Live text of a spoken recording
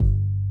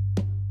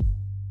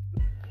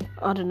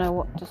I don't know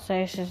what to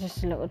say. This is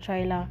just a little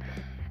trailer.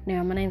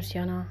 Anyway, my name's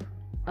Tiana,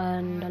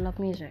 and I love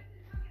music.